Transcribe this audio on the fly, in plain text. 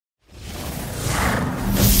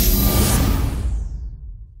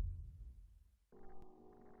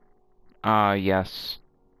Ah, yes.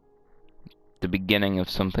 The beginning of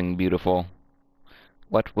something beautiful.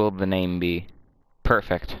 What will the name be?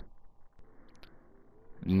 Perfect.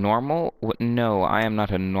 Normal? No, I am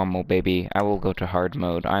not a normal baby. I will go to hard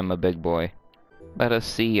mode. I'm a big boy. Let us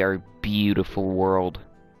see our beautiful world.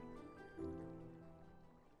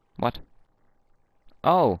 What?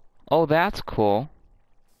 Oh! Oh, that's cool.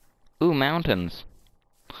 Ooh, mountains.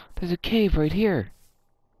 There's a cave right here.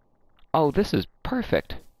 Oh, this is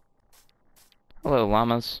perfect. Hello,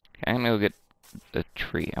 llamas. I'm gonna go get the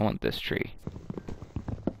tree. I want this tree.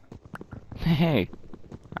 Hey,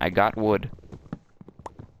 I got wood.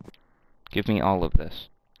 Give me all of this.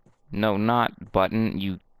 No, not button,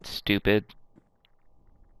 you stupid.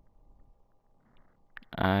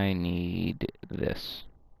 I need this.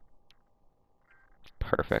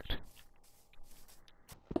 Perfect.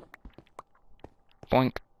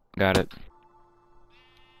 Boink. Got it.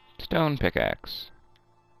 Stone pickaxe.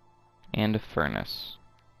 And a furnace.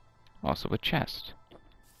 Also a chest.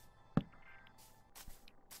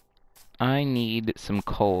 I need some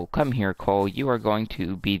coal. Come here, coal. You are going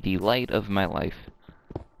to be the light of my life.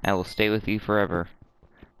 I will stay with you forever.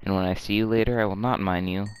 And when I see you later, I will not mind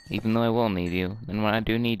you, even though I will need you. And when I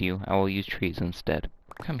do need you, I will use trees instead.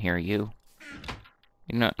 Come here, you.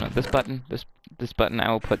 No, this button, this button,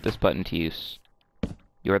 I will put this button to use.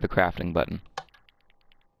 You're the crafting button.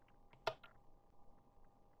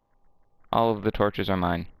 All of the torches are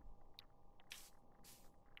mine.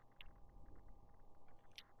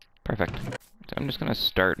 Perfect. So I'm just gonna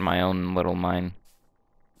start my own little mine.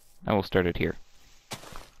 I will start it here.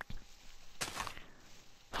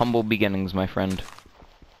 Humble beginnings, my friend.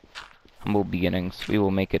 Humble beginnings. We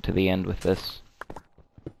will make it to the end with this.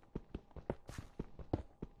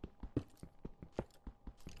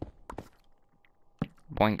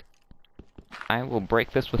 Boink. I will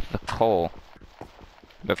break this with the coal.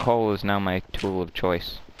 The coal is now my tool of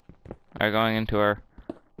choice. We're going into our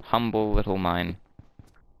humble little mine.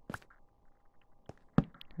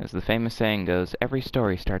 As the famous saying goes, every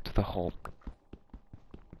story starts with a hole.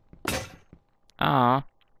 Ah,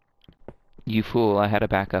 you fool, I had a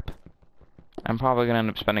backup. I'm probably gonna end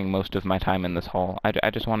up spending most of my time in this hole.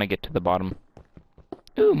 I just want to get to the bottom.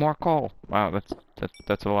 Ooh, more coal. Wow,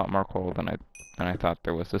 that's a lot more coal than I thought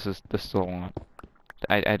there was. This is a lot.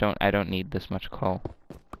 I don't need this much coal.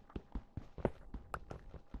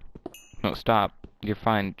 No, stop. You're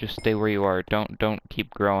fine. Just stay where you are. Don't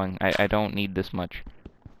keep growing. I don't need this much.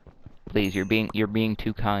 Please, you're being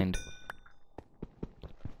too kind.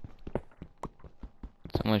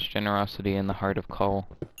 So much generosity in the heart of coal.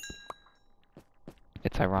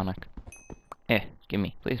 It's ironic.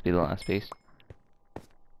 Gimme. Please be the last piece.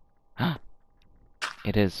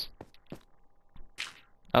 It is.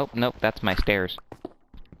 Oh, nope, that's my stairs.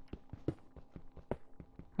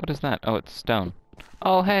 What is that? Oh, it's stone.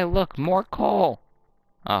 Oh, hey, look, more coal!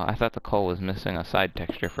 Oh, I thought the coal was missing a side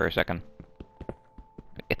texture for a second.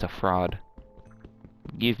 It's a fraud.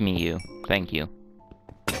 Give me you. Thank you.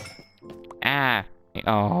 Ah!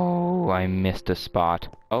 Oh, I missed a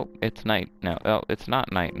spot. Oh, it's night now. Oh, it's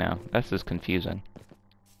not night now. This is confusing.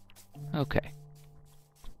 Okay.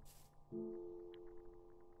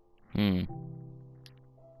 Boink.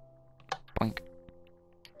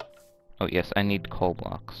 Oh, yes, I need coal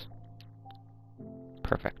blocks.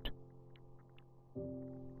 Perfect.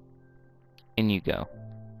 In you go.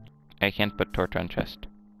 I can't put torch on chest.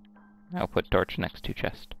 I'll put torch next to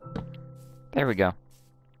chest. There we go.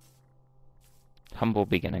 Humble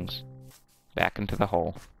beginnings. Back into the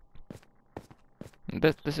hole.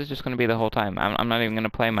 This is just gonna be the whole time. I'm not even gonna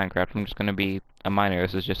play Minecraft. I'm just gonna be a miner.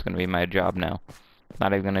 This is just gonna be my job now. I'm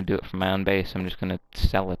not even gonna do it from my own base. I'm just gonna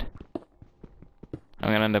sell it.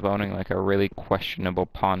 I'm gonna end up owning like a really questionable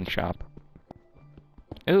pawn shop.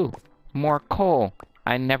 Ooh, more coal.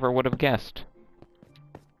 I never would have guessed.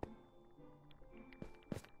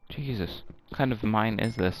 Jesus, what kind of mine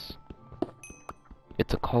is this?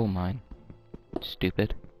 It's a coal mine.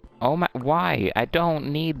 Stupid. Oh my, why? I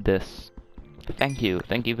don't need this. Thank you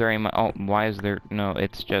very much. Oh, why is there, no,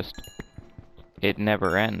 it's just, it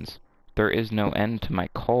never ends. There is no end to my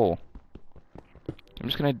coal. I'm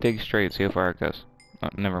just gonna dig straight, see how far it goes. Oh,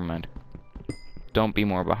 never mind. Don't be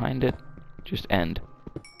more behind it, just end.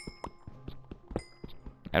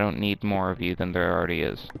 I don't need more of you than there already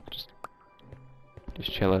is.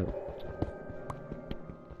 Just chill out.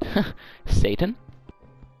 Satan?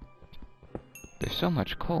 There's so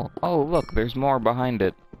much coal. Oh, look, there's more behind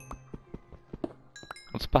it.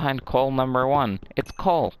 What's behind coal number 1? It's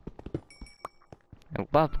coal. I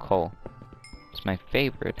love coal. It's my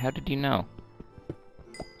favorite. How did you know?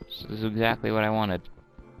 This is exactly what I wanted.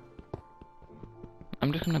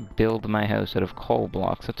 I'm just gonna build my house out of coal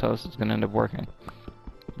blocks. That's how this is gonna end up working.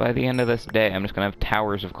 By the end of this day, I'm just gonna have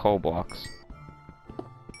towers of coal blocks.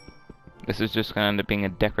 This is just gonna end up being a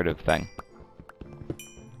decorative thing.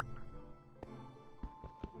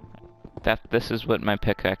 This is what my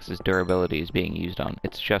pickaxe's durability is being used on.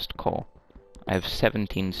 It's just coal. I have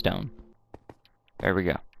 17 stone. There we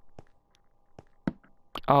go.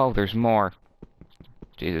 Oh, there's more.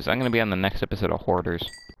 Jesus, I'm gonna be on the next episode of Hoarders.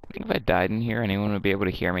 I think if I died in here, anyone would be able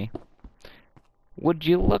to hear me. Would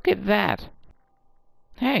you look at that?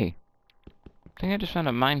 Hey! I think I just found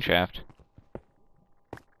a mine shaft.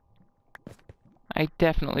 I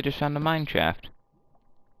definitely just found a mine shaft.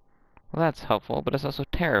 Well, that's helpful, but it's also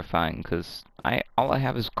terrifying, because all I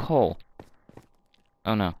have is coal.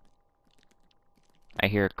 Oh no. I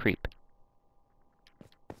hear a creep.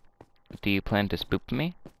 Do you plan to spook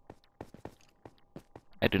me?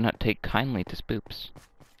 I do not take kindly to spoops.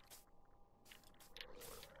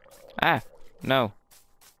 Ah! No.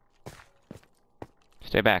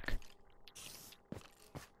 Stay back.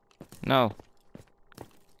 No.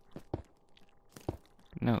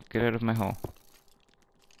 No, get out of my hole.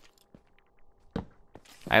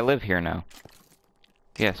 I live here now.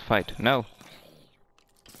 Yes, fight. No.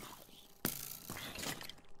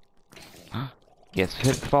 Yes,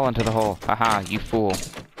 fall into the hole. Haha, you fool.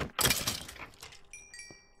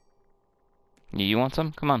 You want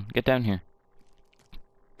some? Come on, get down here.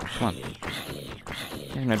 Come on.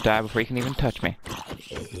 You're gonna die before you can even touch me.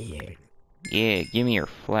 Yeah, give me your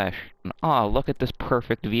flesh. Oh, look at this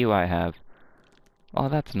perfect view I have. Oh,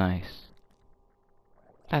 that's nice.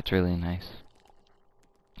 That's really nice.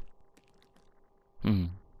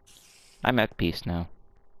 I'm at peace now.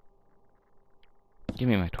 Give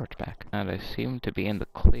me my torch back. And I seem to be in the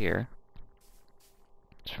clear.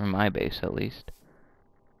 It's from my base, at least.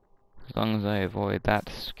 As long as I avoid that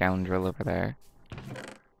scoundrel over there.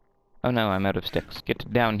 Oh no, I'm out of sticks.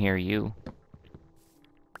 Get down here, you.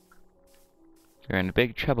 You're in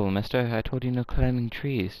big trouble, mister. I told you no climbing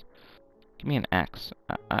trees. Give me an axe.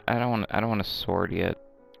 I don't want a sword yet.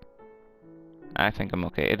 I think I'm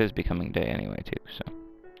okay. It is becoming day anyway, too, so.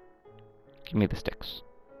 Give me the sticks.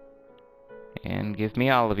 And give me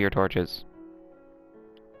all of your torches.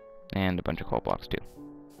 And a bunch of coal blocks, too.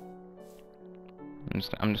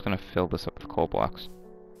 I'm just gonna fill this up with coal blocks.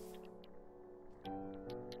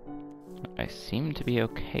 I seem to be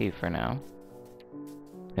okay for now.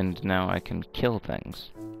 And now I can kill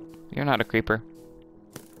things. You're not a creeper.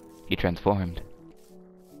 He transformed.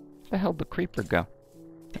 Where the hell did the creeper go?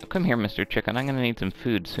 Now, come here, Mr. Chicken. I'm gonna need some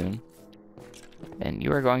food soon. And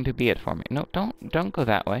you are going to be it for me. No, don't go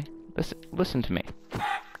that way. Listen to me.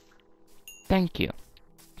 Thank you.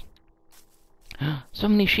 So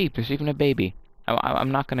many sheep. There's even a baby.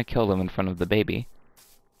 I'm not gonna kill them in front of the baby.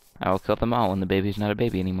 I will kill them all when the baby's not a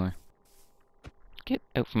baby anymore. Get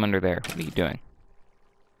out from under there. What are you doing?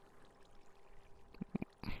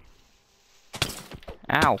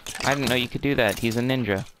 Ow! I didn't know you could do that. He's a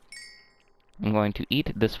ninja. I'm going to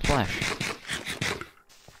eat this flesh.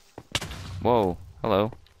 Whoa.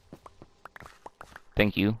 Hello.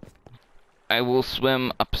 Thank you. I will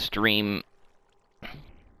swim upstream.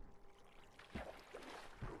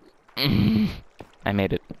 I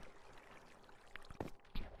made it.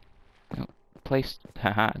 No, place.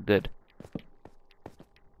 Haha, good.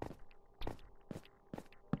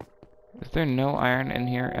 Is there no iron in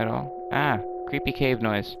here at all? Ah, creepy cave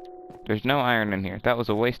noise. There's no iron in here. That was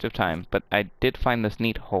a waste of time, but I did find this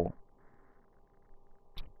neat hole.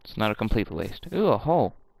 It's not a complete waste. Ooh, a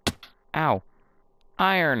hole. Ow.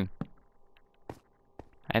 Iron!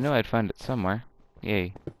 I knew I'd find it somewhere.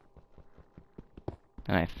 Yay.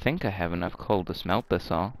 And I think I have enough coal to smelt this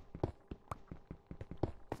all.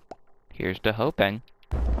 Here's to hoping.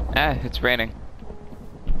 Ah, it's raining.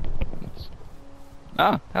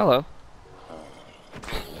 Ah, hello.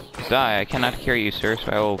 Die, I cannot cure you, sir,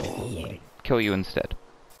 so I will kill you instead.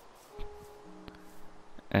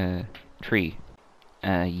 Tree.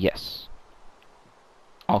 Yes.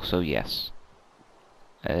 Also yes.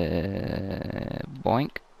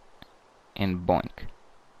 Boink. And boink.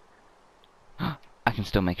 I can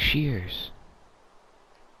still make shears.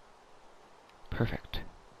 Perfect.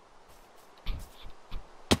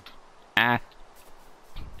 Ah.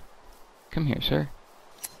 Come here, sir.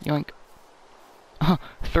 Yoink. Oh,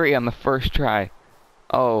 3 on the first try.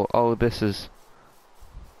 Oh, this is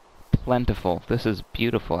plentiful. This is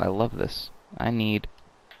beautiful. I love this. I need...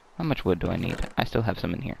 How much wood do I need? I still have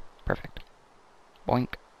some in here. Perfect.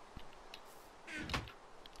 Boink.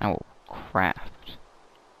 I will craft.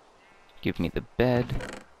 Give me the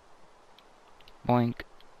bed. Boink.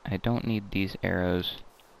 I don't need these arrows.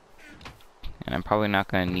 And I'm probably not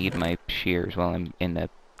going to need my shears while I'm in the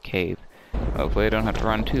cave. Hopefully I don't have to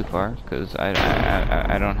run too far, because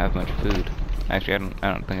I don't have much food. Actually,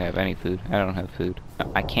 I don't think I have any food. I don't have food.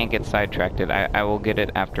 I can't get sidetracked. I will get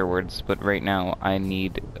it afterwards, but right now I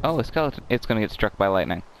need... Oh, a skeleton. It's going to get struck by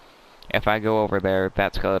lightning. If I go over there,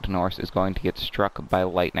 that skeleton horse is going to get struck by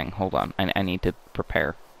lightning. Hold on. I need to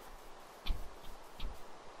prepare.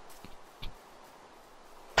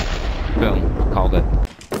 Boom. Called it.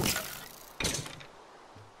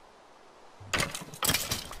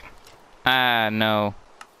 Ah, no.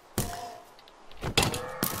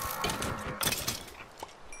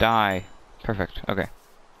 Die. Perfect. Okay.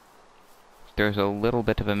 There's a little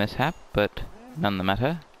bit of a mishap, but none the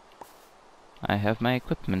matter. I have my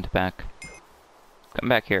equipment back. Come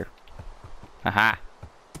back here. Aha!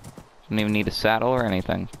 Don't even need a saddle or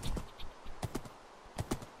anything.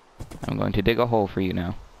 I'm going to dig a hole for you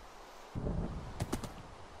now.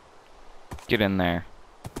 Get in there.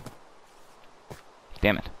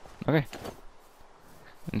 Damn it. Okay.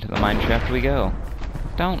 Into the mine shaft we go.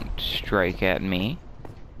 Don't strike at me.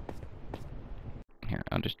 Here,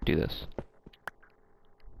 I'll just do this.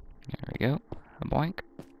 There we go. A boink.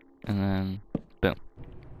 And then, boom.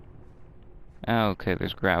 Okay,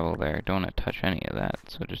 there's gravel there. Don't want to touch any of that,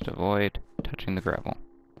 so just avoid touching the gravel.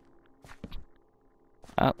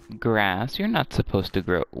 Oh, grass. You're not supposed to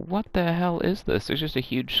grow. What the hell is this? There's just a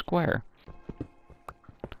huge square.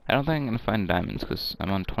 I don't think I'm gonna find diamonds, because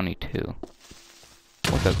I'm on 22.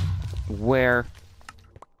 What the... Where?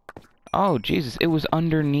 Oh, Jesus, it was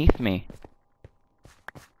underneath me.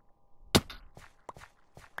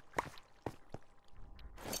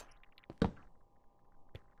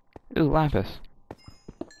 Ooh, lapis.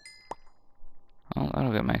 Oh,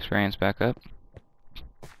 that'll get my experience back up.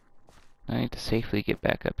 I need to safely get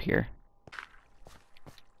back up here.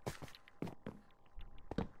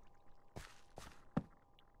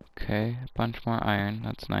 Okay, a bunch more iron.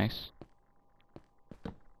 That's nice.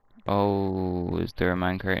 Oh, is there a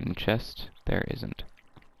minecart and chest? There isn't.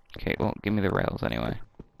 Okay, well, give me the rails anyway.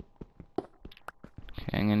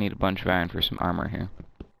 Okay, I'm gonna need a bunch of iron for some armor here.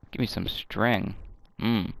 Give me some string.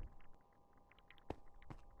 Mmm.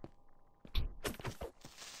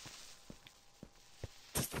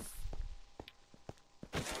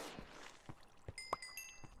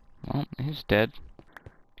 Well, he's dead.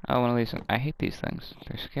 Oh, one of these things. I hate these things.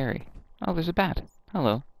 They're scary. Oh, there's a bat.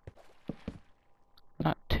 Hello.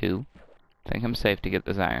 Not two. I think I'm safe to get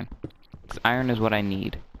this iron. This iron is what I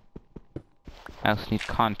need. I also need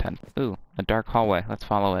content. Ooh, a dark hallway. Let's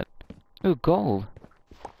follow it. Ooh, gold.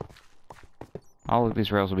 All of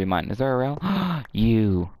these rails will be mine. Is there a rail?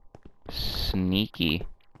 You. Sneaky.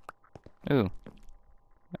 Ooh.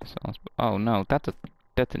 Oh no, that's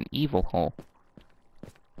an evil hole.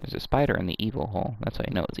 There's a spider in the evil hole. That's how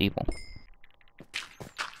you know it's evil.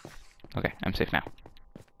 Okay, I'm safe now.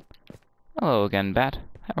 Hello again, bat.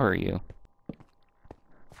 How are you? I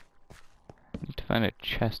need to find a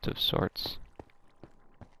chest of sorts.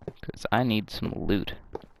 Because I need some loot.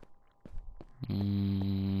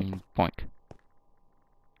 Boink.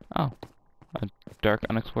 Oh, a dark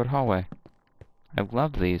unexplored hallway. I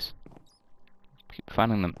love these. Keep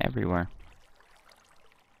finding them everywhere.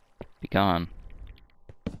 Be gone.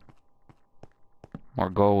 More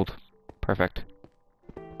gold. Perfect.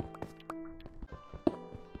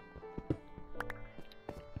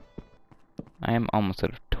 I am almost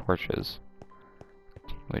out of torches,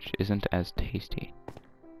 which isn't as tasty.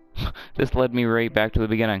 This led me right back to the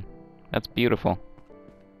beginning. That's beautiful.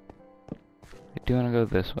 I do want to go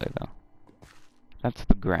this way, though. That's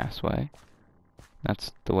the grass way.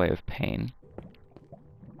 That's the way of pain.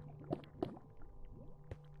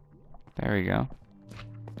 There we go.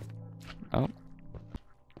 Oh.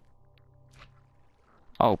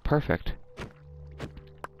 Oh, perfect.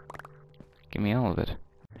 Give me all of it.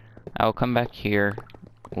 I'll come back here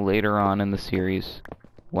later on in the series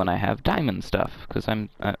when I have diamond stuff, because I'm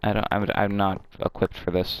not equipped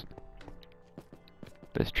for this.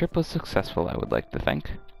 This trip was successful, I would like to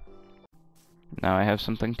think. Now I have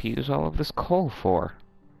something to use all of this coal for.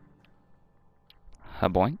 A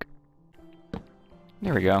boink.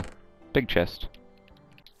 There we go. Big chest.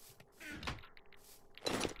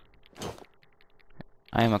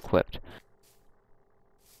 I am equipped.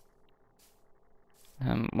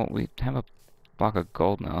 Well, we have a block of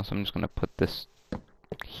gold now, so I'm just gonna put this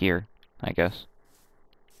here, I guess.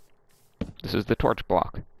 This is the torch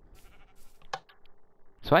block.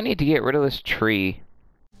 So I need to get rid of this tree.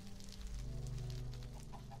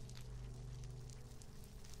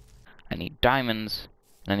 I need diamonds,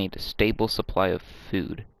 and I need a stable supply of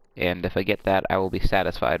food. And if I get that, I will be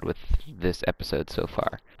satisfied with this episode so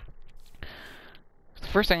far. The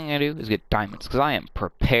first thing I'm going to do is get diamonds, because I am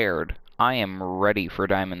prepared. I am ready for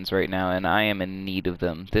diamonds right now, and I am in need of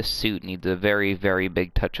them. This suit needs a very, very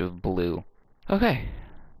big touch of blue. Okay,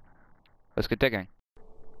 let's get digging.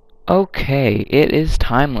 Okay, it is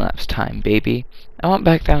time-lapse time, baby. I went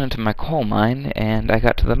back down into my coal mine, and I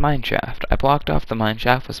got to the mine shaft. I blocked off the mine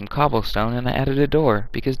shaft with some cobblestone, and I added a door,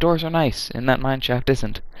 because doors are nice, and that mine shaft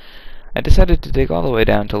isn't. I decided to dig all the way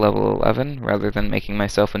down to level 11, rather than making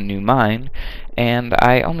myself a new mine, and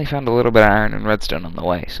I only found a little bit of iron and redstone on the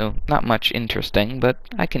way, so not much interesting, but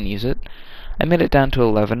I can use it. I made it down to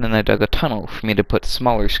 11, and I dug a tunnel for me to put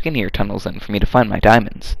smaller, skinnier tunnels in for me to find my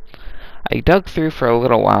diamonds. I dug through for a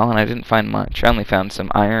little while, and I didn't find much. I only found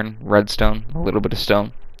some iron, redstone, a little bit of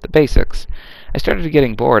stone, the basics. I started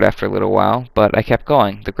getting bored after a little while, but I kept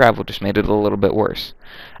going. The gravel just made it a little bit worse.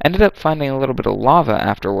 I ended up finding a little bit of lava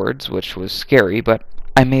afterwards, which was scary, but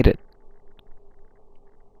I made it.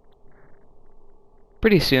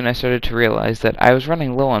 Pretty soon I started to realize that I was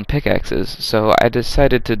running low on pickaxes, so I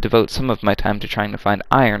decided to devote some of my time to trying to find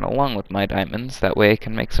iron along with my diamonds. That way I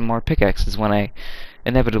can make some more pickaxes when I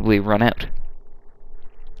inevitably run out.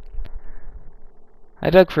 I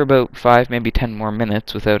dug for about 5, maybe 10 more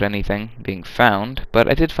minutes without anything being found, but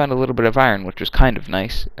I did find a little bit of iron, which was kind of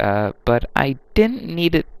nice, but I didn't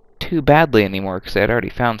need it too badly anymore because I had already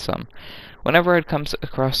found some. Whenever I'd come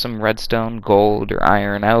across some redstone, gold, or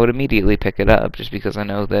iron, I would immediately pick it up, just because I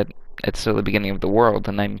know that it's still the beginning of the world,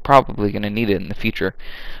 and I'm probably going to need it in the future.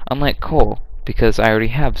 Unlike coal, because I already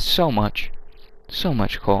have so much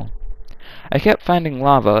coal. I kept finding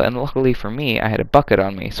lava, and luckily for me, I had a bucket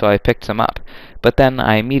on me, so I picked some up. But then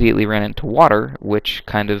I immediately ran into water, which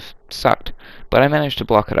kind of sucked. But I managed to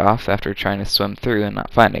block it off after trying to swim through and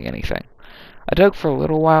not finding anything. I dug for a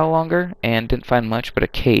little while longer, and didn't find much but a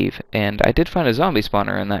cave, and I did find a zombie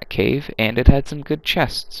spawner in that cave, and it had some good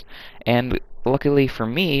chests. And luckily for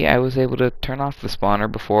me, I was able to turn off the spawner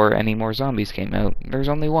before any more zombies came out. There's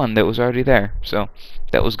only one that was already there, so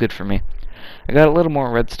that was good for me. I got a little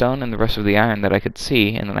more redstone and the rest of the iron that I could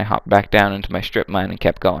see, and then I hopped back down into my strip mine and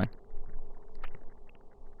kept going.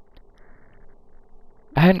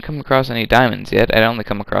 I hadn't come across any diamonds yet. I'd only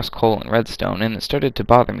come across coal and redstone, and it started to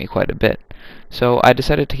bother me quite a bit. So I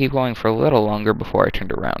decided to keep going for a little longer before I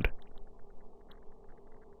turned around.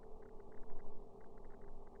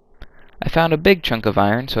 I found a big chunk of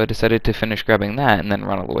iron, so I decided to finish grabbing that and then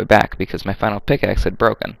run all the way back because my final pickaxe had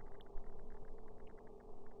broken.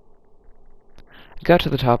 I got to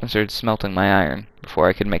the top and started smelting my iron before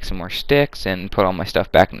I could make some more sticks and put all my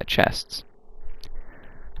stuff back in the chests.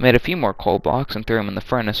 I made a few more coal blocks and threw them in the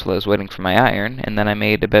furnace while I was waiting for my iron, and then I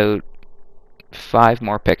made about 5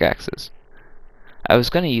 more pickaxes. I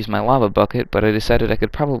was going to use my lava bucket, but I decided I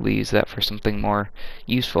could probably use that for something more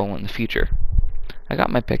useful in the future. I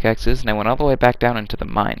got my pickaxes and I went all the way back down into the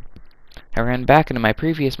mine. I ran back into my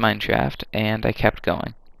previous mine shaft, and I kept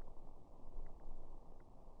going.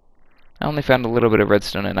 I only found a little bit of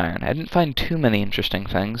redstone and iron. I didn't find too many interesting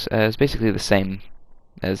things, as basically the same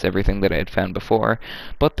as everything that I had found before,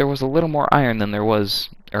 but there was a little more iron than there was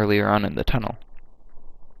earlier on in the tunnel.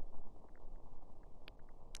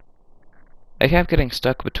 I kept getting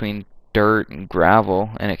stuck between dirt and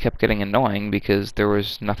gravel, and it kept getting annoying because there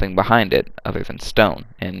was nothing behind it other than stone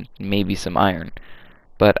and maybe some iron.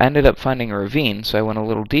 But I ended up finding a ravine, so I went a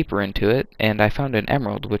little deeper into it, and I found an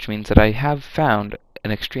emerald, which means that I have found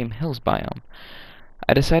an extreme hills biome.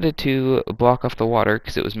 I decided to block off the water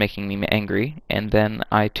because it was making me angry, and then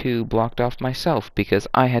I too blocked off myself because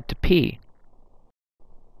I had to pee.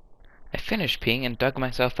 I finished peeing and dug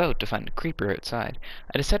myself out to find a creeper outside.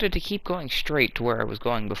 I decided to keep going straight to where I was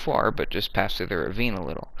going before, but just pass through the ravine a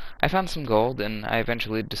little. I found some gold, and I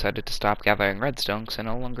eventually decided to stop gathering redstone because I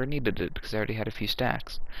no longer needed it because I already had a few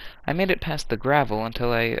stacks. I made it past the gravel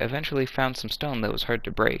until I eventually found some stone that was hard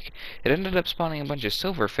to break. It ended up spawning a bunch of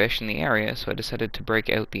silverfish in the area, so I decided to break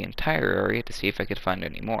out the entire area to see if I could find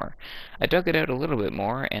any more. I dug it out a little bit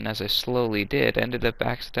more, and as I slowly did, I ended up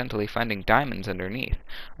accidentally finding diamonds underneath.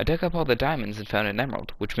 I dug up all the diamonds and found an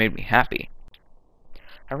emerald, which made me happy.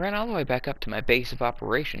 I ran all the way back up to my base of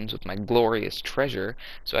operations with my glorious treasure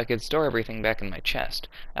so I could store everything back in my chest.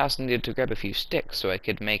 I also needed to grab a few sticks so I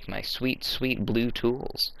could make my sweet, sweet blue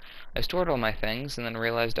tools. I stored all my things and then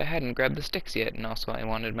realized I hadn't grabbed the sticks yet, and also I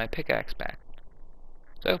wanted my pickaxe back.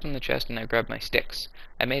 So I opened the chest and I grabbed my sticks.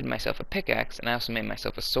 I made myself a pickaxe, and I also made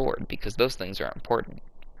myself a sword because those things are important.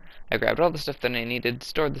 I grabbed all the stuff that I needed,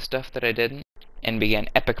 stored the stuff that I didn't, and began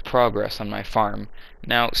epic progress on my farm.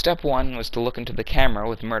 Now, step 1 was to look into the camera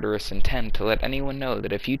with murderous intent to let anyone know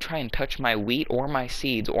that if you try and touch my wheat or my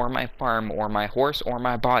seeds or my farm or my horse or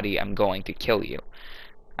my body, I'm going to kill you.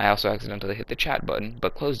 I also accidentally hit the chat button,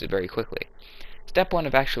 but closed it very quickly. Step 1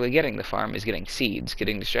 of actually getting the farm is getting seeds,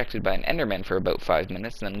 getting distracted by an enderman for about 5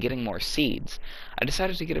 minutes, and then getting more seeds. I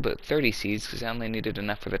decided to get about 30 seeds because I only needed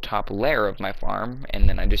enough for the top layer of my farm, and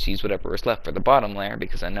then I just used whatever was left for the bottom layer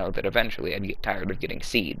because I know that eventually I'd get tired of getting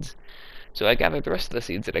seeds. So I gathered the rest of the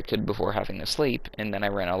seeds that I could before having to sleep, and then I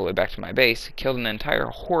ran all the way back to my base, killed an entire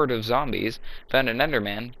horde of zombies, found an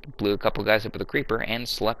enderman, blew a couple guys up with a creeper, and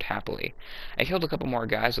slept happily. I killed a couple more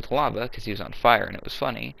guys with lava because he was on fire and it was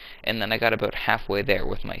funny, and then I got about halfway there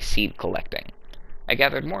with my seed collecting. I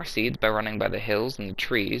gathered more seeds by running by the hills and the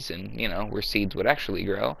trees, and, where seeds would actually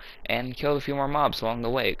grow, and killed a few more mobs along the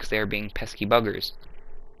way because they are being pesky buggers.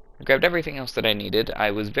 I grabbed everything else that I needed.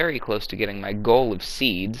 I was very close to getting my goal of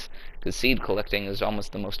seeds, because seed collecting is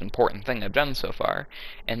almost the most important thing I've done so far,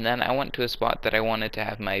 and then I went to a spot that I wanted to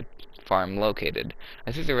have my farm located.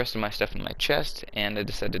 I threw the rest of my stuff in my chest, and I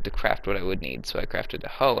decided to craft what I would need, so I crafted a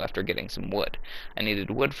hoe after getting some wood. I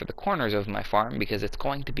needed wood for the corners of my farm because it's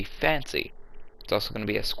going to be fancy. It's also going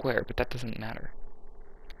to be a square, but that doesn't matter.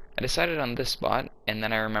 I decided on this spot, and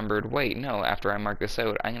then I remembered, wait, no, after I mark this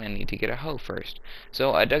out, I'm going to need to get a hoe first.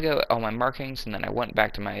 So I dug out all my markings, and then I went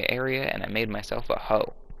back to my area, and I made myself a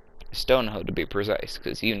hoe. A stone hoe, to be precise,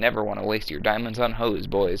 because you never want to waste your diamonds on hoes,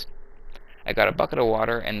 boys. I got a bucket of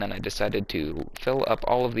water, and then I decided to fill up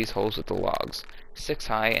all of these holes with the logs. 6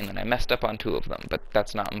 high, and then I messed up on 2 of them, but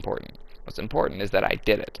that's not important. What's important is that I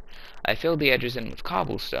did it. I filled the edges in with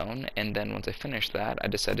cobblestone, and then once I finished that, I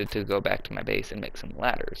decided to go back to my base and make some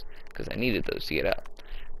ladders, because I needed those to get up.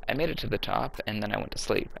 I made it to the top, and then I went to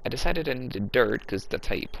sleep. I decided I needed dirt, because that's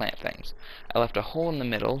how you plant things. I left a hole in the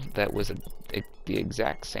middle that was the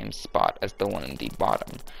exact same spot as the one in the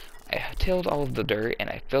bottom. I tilled all of the dirt,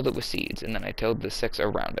 and I filled it with seeds, and then I tilled the 6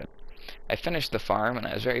 around it. I finished the farm, and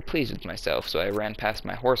I was very pleased with myself, so I ran past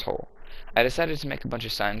my horse hole. I decided to make a bunch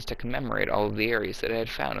of signs to commemorate all of the areas that I had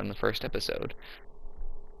found in the first episode.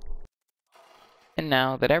 And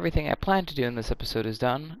now that everything I planned to do in this episode is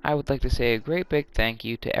done, I would like to say a great big thank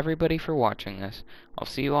you to everybody for watching this. I'll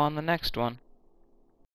see you all in the next one.